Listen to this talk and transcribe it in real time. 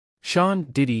Sean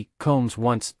 "Diddy" Combs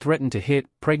once threatened to hit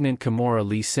pregnant Kimora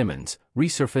Lee Simmons,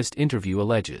 resurfaced interview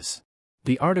alleges.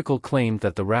 The article claimed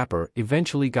that the rapper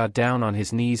eventually got down on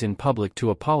his knees in public to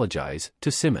apologize to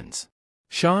Simmons.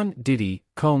 Sean "Diddy"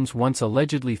 Combs once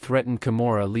allegedly threatened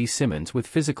Kimora Lee Simmons with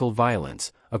physical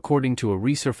violence, according to a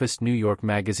resurfaced New York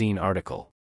Magazine article.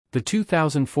 The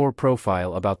 2004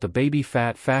 profile about the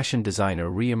baby-fat fashion designer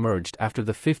re-emerged after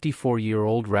the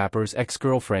 54-year-old rapper's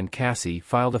ex-girlfriend Cassie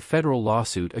filed a federal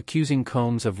lawsuit accusing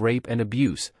Combs of rape and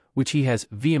abuse, which he has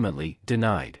vehemently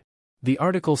denied. The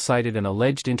article cited an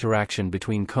alleged interaction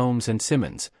between Combs and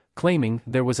Simmons, claiming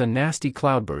there was a nasty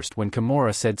cloudburst when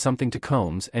Kimora said something to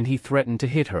Combs and he threatened to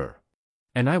hit her.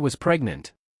 "And I was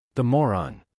pregnant. The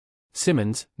moron."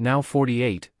 Simmons, now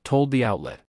 48, told the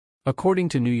outlet. According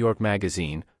to New York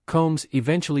Magazine, Combs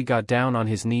eventually got down on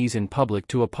his knees in public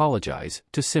to apologize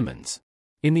to Simmons.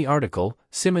 In the article,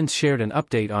 Simmons shared an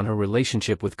update on her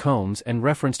relationship with Combs and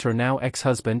referenced her now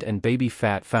ex-husband and baby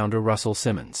fat founder Russell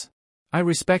Simmons. "I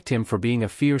respect him for being a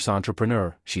fierce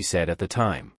entrepreneur," she said at the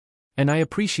time. "And I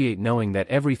appreciate knowing that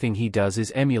everything he does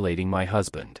is emulating my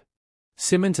husband."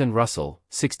 Simmons and Russell,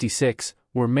 66,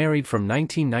 were married from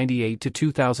 1998 to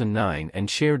 2009 and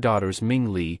share daughters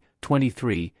Ming Lee,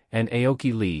 23, and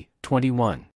Aoki Lee,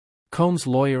 21. Combs'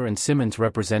 lawyer and Simmons'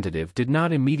 representative did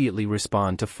not immediately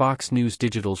respond to Fox News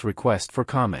Digital's request for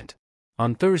comment.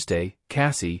 On Thursday,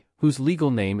 Cassie, whose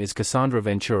legal name is Cassandra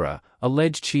Ventura,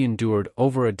 alleged she endured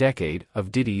over a decade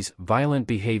of Diddy's violent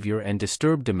behavior and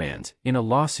disturbed demands in a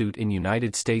lawsuit in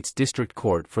United States District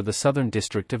Court for the Southern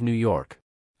District of New York.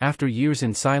 "After years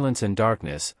in silence and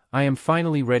darkness, I am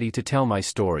finally ready to tell my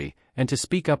story, and to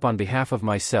speak up on behalf of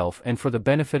myself and for the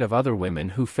benefit of other women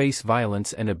who face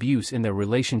violence and abuse in their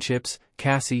relationships,"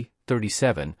 Cassie,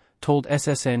 37, told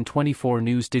SSN 24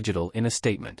 News Digital in a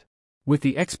statement. With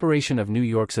the expiration of New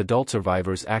York's Adult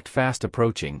Survivors Act fast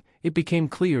approaching, it became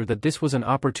clear that this was an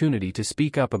opportunity to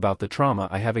speak up about the trauma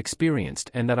I have experienced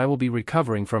and that I will be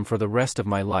recovering from for the rest of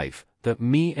my life, the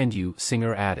 "Me and You"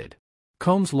 singer added.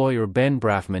 Combs' lawyer Ben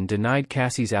Brafman denied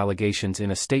Cassie's allegations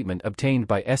in a statement obtained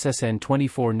by SSN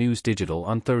 24 News Digital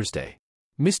on Thursday.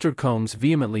 Mr. Combs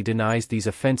vehemently denies these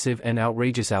offensive and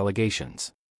outrageous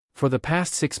allegations. For the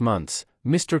past 6 months,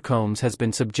 Mr. Combs has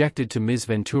been subjected to Ms.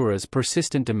 Ventura's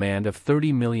persistent demand of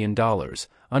 $30 million,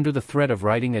 under the threat of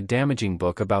writing a damaging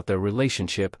book about their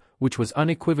relationship, which was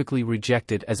unequivocally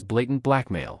rejected as blatant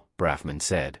blackmail, Brafman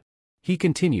said. He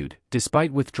continued,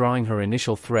 despite withdrawing her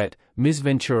initial threat, Ms.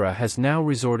 Ventura has now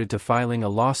resorted to filing a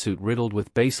lawsuit riddled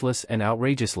with baseless and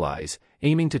outrageous lies,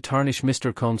 aiming to tarnish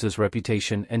Mr. Combs's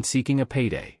reputation and seeking a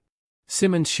payday.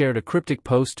 Simmons shared a cryptic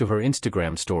post to her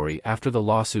Instagram story after the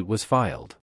lawsuit was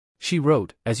filed. She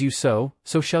wrote, "As you sow,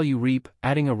 so shall you reap,"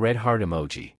 adding a red heart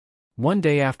emoji. One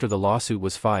day after the lawsuit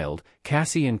was filed,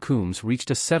 Cassie and Combs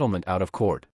reached a settlement out of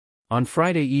court. On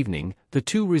Friday evening, the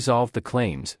two resolved the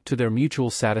claims to their mutual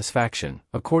satisfaction,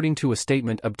 according to a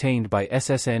statement obtained by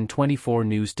SSN 24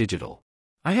 News Digital.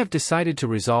 "I have decided to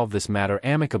resolve this matter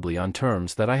amicably on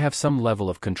terms that I have some level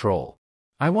of control.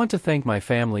 I want to thank my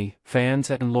family, fans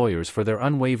and lawyers for their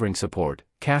unwavering support,"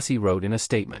 Cassie wrote in a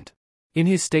statement. In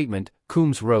his statement,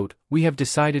 Combs wrote, "We have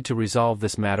decided to resolve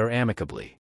this matter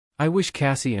amicably. I wish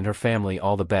Cassie and her family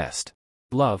all the best.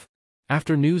 Love."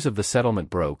 After news of the settlement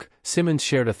broke, Simmons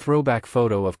shared a throwback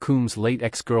photo of Combs' late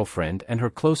ex-girlfriend and her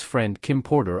close friend Kim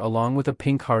Porter along with a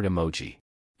pink heart emoji.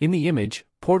 In the image,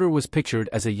 Porter was pictured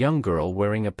as a young girl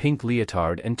wearing a pink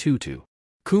leotard and tutu.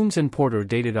 Combs and Porter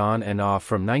dated on and off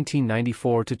from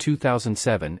 1994 to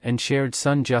 2007 and shared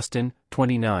son Justin,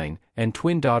 29, and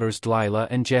twin daughters Delilah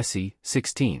and Jessie,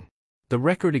 16. The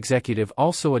record executive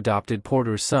also adopted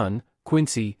Porter's son,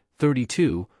 Quincy,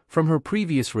 32, from her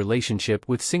previous relationship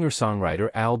with singer-songwriter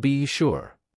Al B.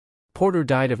 Sure. Porter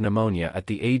died of pneumonia at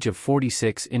the age of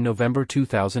 46 in November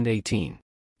 2018.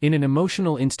 In an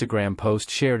emotional Instagram post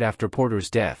shared after Porter's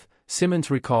death, Simmons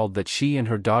recalled that she and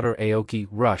her daughter Aoki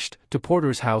rushed to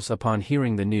Porter's house upon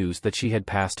hearing the news that she had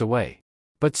passed away.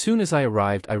 "But soon as I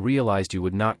arrived I realized you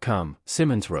would not come,"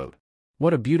 Simmons wrote.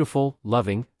 "What a beautiful,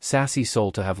 loving, sassy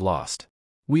soul to have lost.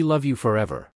 We love you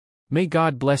forever. May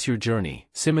God bless your journey,"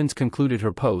 Simmons concluded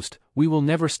her post. "We will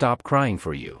never stop crying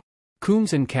for you."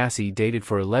 Combs and Cassie dated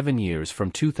for 11 years from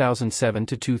 2007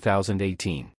 to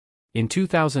 2018. In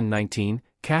 2019,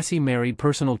 Cassie married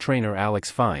personal trainer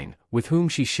Alex Fine, with whom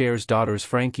she shares daughters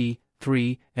Frankie,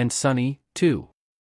 3, and Sunny, 2.